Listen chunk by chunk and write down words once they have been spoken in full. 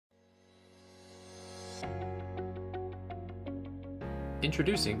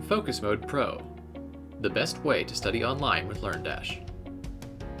Introducing Focus Mode Pro, the best way to study online with LearnDash.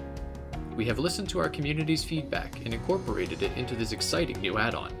 We have listened to our community's feedback and incorporated it into this exciting new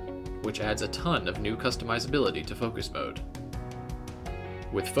add-on, which adds a ton of new customizability to Focus Mode.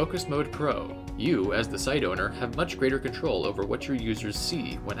 With Focus Mode Pro, you, as the site owner, have much greater control over what your users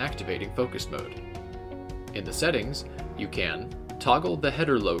see when activating Focus Mode. In the settings, you can toggle the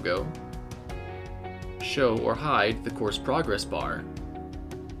header logo, show or hide the course progress bar,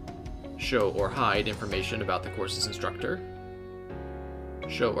 show or hide information about the course's instructor,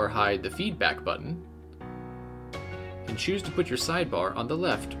 show or hide the feedback button, and choose to put your sidebar on the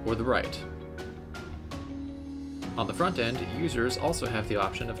left or the right. On the front end, users also have the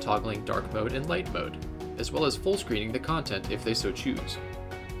option of toggling dark mode and light mode, as well as full screening the content if they so choose.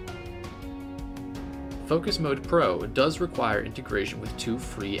 Focus Mode Pro does require integration with two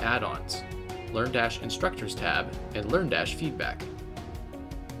free add-ons, LearnDash Instructors tab and LearnDash Feedback.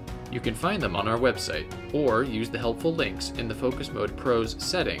 You can find them on our website, or use the helpful links in the Focus Mode Pro's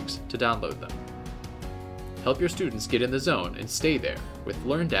settings to download them. Help your students get in the zone and stay there with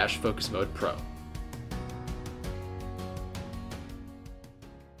LearnDash Focus Mode Pro.